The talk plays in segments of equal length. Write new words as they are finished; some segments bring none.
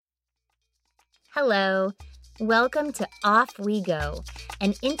Hello. Welcome to Off We Go,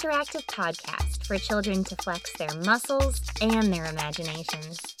 an interactive podcast for children to flex their muscles and their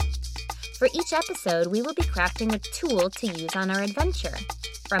imaginations. For each episode, we will be crafting a tool to use on our adventure,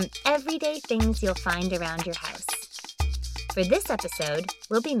 from everyday things you'll find around your house. For this episode,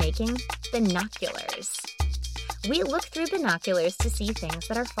 we'll be making binoculars. We look through binoculars to see things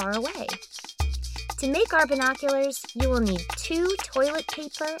that are far away. To make our binoculars, you will need 2 toilet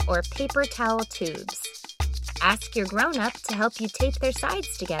paper or paper towel tubes. Ask your grown-up to help you tape their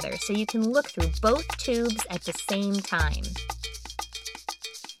sides together so you can look through both tubes at the same time.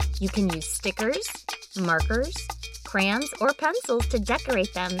 You can use stickers, markers, crayons, or pencils to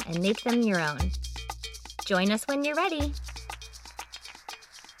decorate them and make them your own. Join us when you're ready.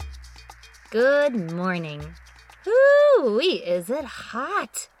 Good morning. Ooh-wee, is it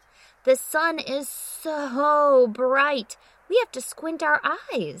hot? The sun is so bright, we have to squint our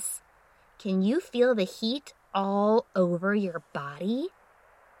eyes. Can you feel the heat all over your body?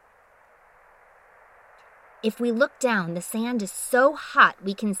 If we look down, the sand is so hot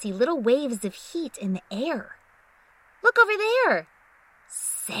we can see little waves of heat in the air. Look over there.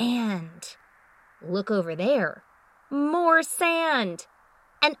 Sand. Look over there. More sand.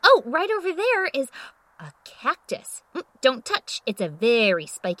 And oh, right over there is a cactus. Don't touch. It's a very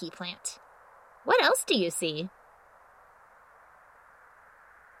spiky plant. What else do you see?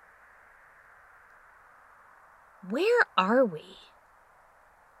 Where are we?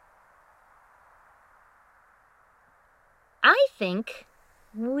 I think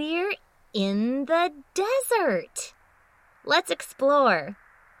we're in the desert. Let's explore.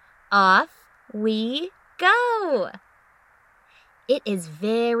 Off we go. It is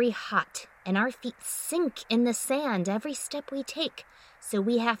very hot, and our feet sink in the sand every step we take, so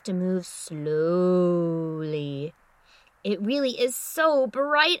we have to move slowly. It really is so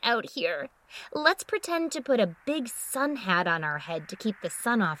bright out here. Let's pretend to put a big sun hat on our head to keep the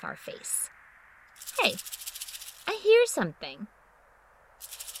sun off our face. Hey, I hear something.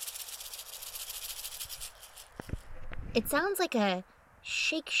 It sounds like a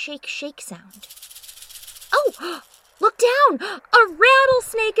shake, shake, shake sound. Oh! Look down! A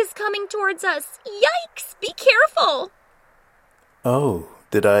rattlesnake is coming towards us! Yikes! Be careful! Oh,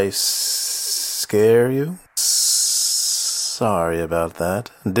 did I scare you? Sorry about that.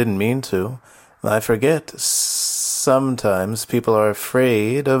 Didn't mean to. I forget. Sometimes people are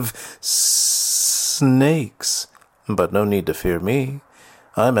afraid of snakes. But no need to fear me.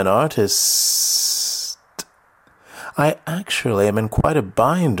 I'm an artist. I actually am in quite a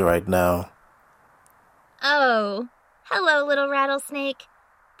bind right now. Oh. Hello, little rattlesnake.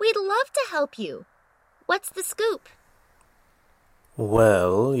 We'd love to help you. What's the scoop?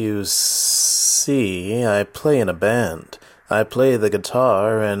 Well, you see, I play in a band. I play the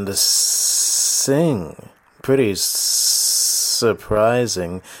guitar and sing. Pretty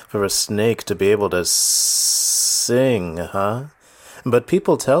surprising for a snake to be able to sing, huh? But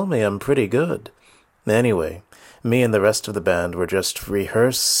people tell me I'm pretty good. Anyway, me and the rest of the band were just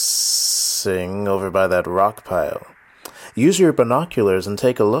rehearsing over by that rock pile. Use your binoculars and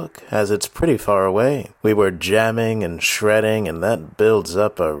take a look, as it's pretty far away. We were jamming and shredding, and that builds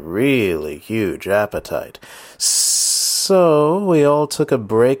up a really huge appetite. So we all took a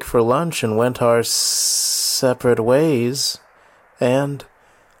break for lunch and went our separate ways. And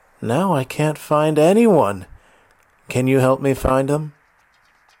now I can't find anyone. Can you help me find them?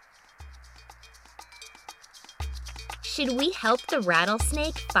 Should we help the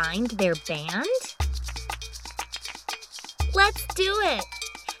rattlesnake find their band? Let's do it!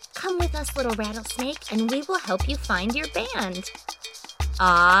 Come with us, little rattlesnake, and we will help you find your band.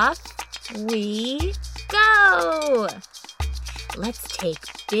 Off we go! Let's take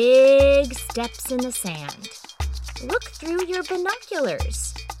big steps in the sand. Look through your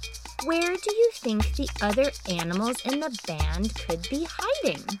binoculars. Where do you think the other animals in the band could be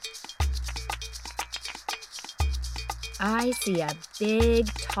hiding? I see a big,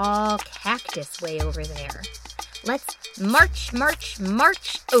 tall cactus way over there. Let's march, march,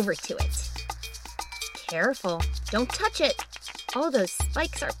 march over to it. Careful, don't touch it. All those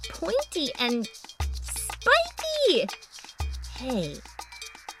spikes are pointy and spiky. Hey,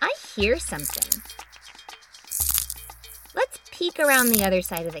 I hear something. Let's peek around the other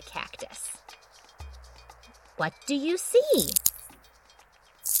side of the cactus. What do you see?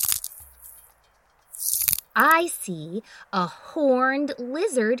 I see a horned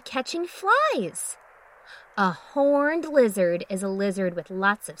lizard catching flies. A horned lizard is a lizard with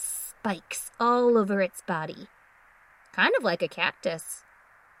lots of spikes all over its body. Kind of like a cactus.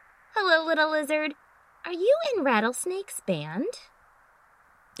 Hello, little lizard. Are you in Rattlesnake's band?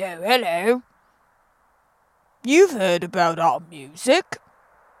 Oh, hello. You've heard about our music?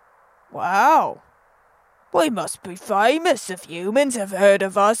 Wow. We must be famous if humans have heard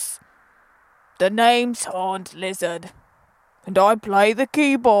of us. The name's Horned Lizard, and I play the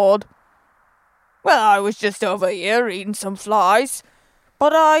keyboard. Well, I was just over here eating some flies,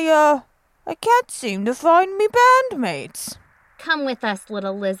 but I can't seem to find me bandmates. Come with us,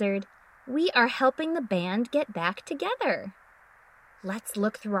 little lizard. We are helping the band get back together. Let's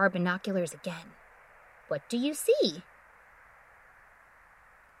look through our binoculars again. What do you see?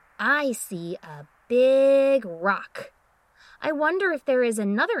 I see a big rock. I wonder if there is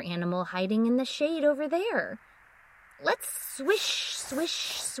another animal hiding in the shade over there. Let's swish,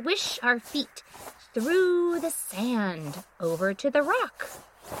 swish, swish our feet through the sand over to the rock.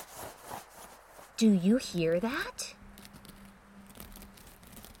 Do you hear that?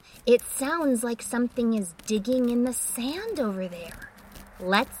 It sounds like something is digging in the sand over there.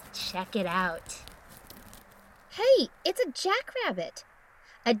 Let's check it out. Hey, it's a jackrabbit.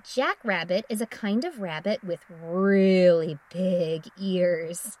 A jackrabbit is a kind of rabbit with really big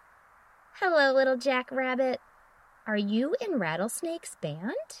ears. Hello, little jackrabbit. Are you in Rattlesnake's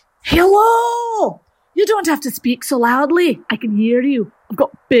band? Hello! You don't have to speak so loudly. I can hear you. I've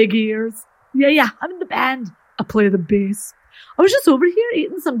got big ears. Yeah, I'm in the band. I play the bass. I was just over here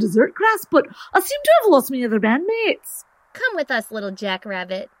eating some dessert grass, but I seem to have lost my other bandmates. Come with us, little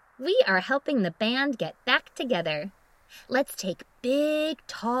jackrabbit. We are helping the band get back together. Let's take big,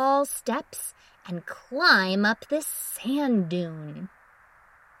 tall steps and climb up this sand dune.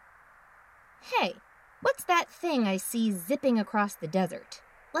 Hey, what's that thing I see zipping across the desert?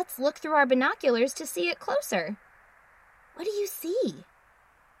 Let's look through our binoculars to see it closer. What do you see?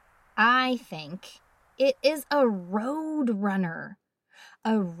 I think it is a roadrunner.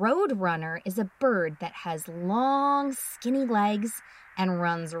 A roadrunner is a bird that has long, skinny legs and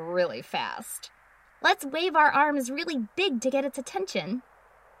runs really fast. Let's wave our arms really big to get its attention.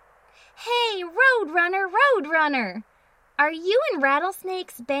 Hey, Roadrunner, Roadrunner! Are you in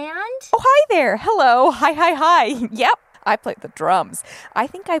Rattlesnake's band? Oh, hi there. Hello. Hi. Yep, I play the drums. I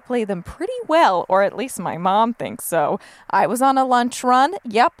think I play them pretty well, or at least my mom thinks so. I was on a lunch run.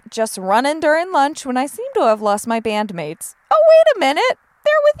 Yep, just running during lunch when I seem to have lost my bandmates. Oh, wait a minute.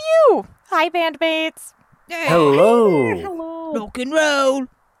 They're with you. Hi, bandmates. Hey, Hello. Hello. rock and roll.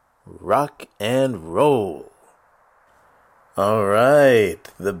 Rock and roll. All right,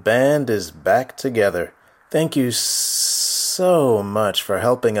 the band is back together. Thank you so much for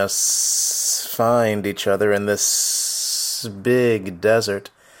helping us find each other in this big desert.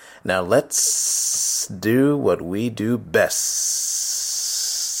 Now let's do what we do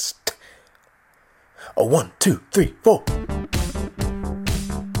best. 1, 2, 3, 4.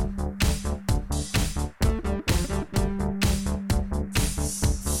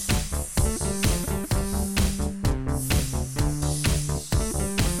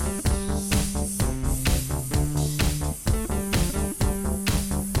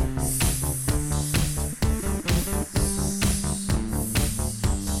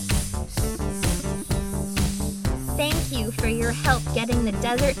 Thank you for your help getting the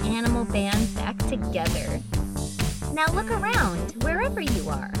Desert Animal Band back together. Now look around, wherever you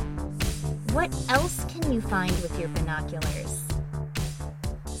are. What else can you find with your binoculars?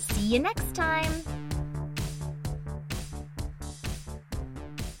 See you next time!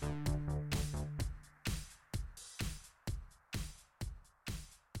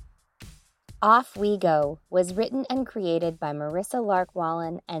 Off We Go was written and created by Marissa Lark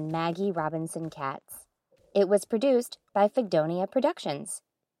Wallen and Maggie Robinson Katz. It was produced by Figdonia Productions.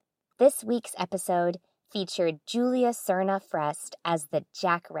 This week's episode featured Julia Cerna Frest as the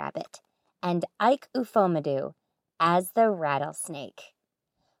Jackrabbit and Ike Ufomadu as the Rattlesnake.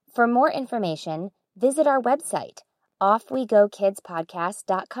 For more information, visit our website,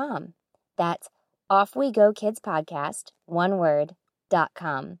 offwegokidspodcast.com. That's offwegokidspodcast, one word,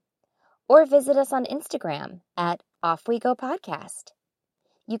 .com. Or visit us on Instagram at offwegopodcast.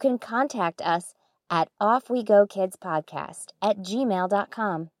 You can contact us at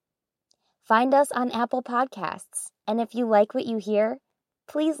offwegokidspodcast@gmail.com. Find us on Apple Podcasts, and if you like what you hear,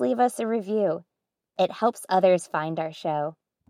 please leave us a review. It helps others find our show.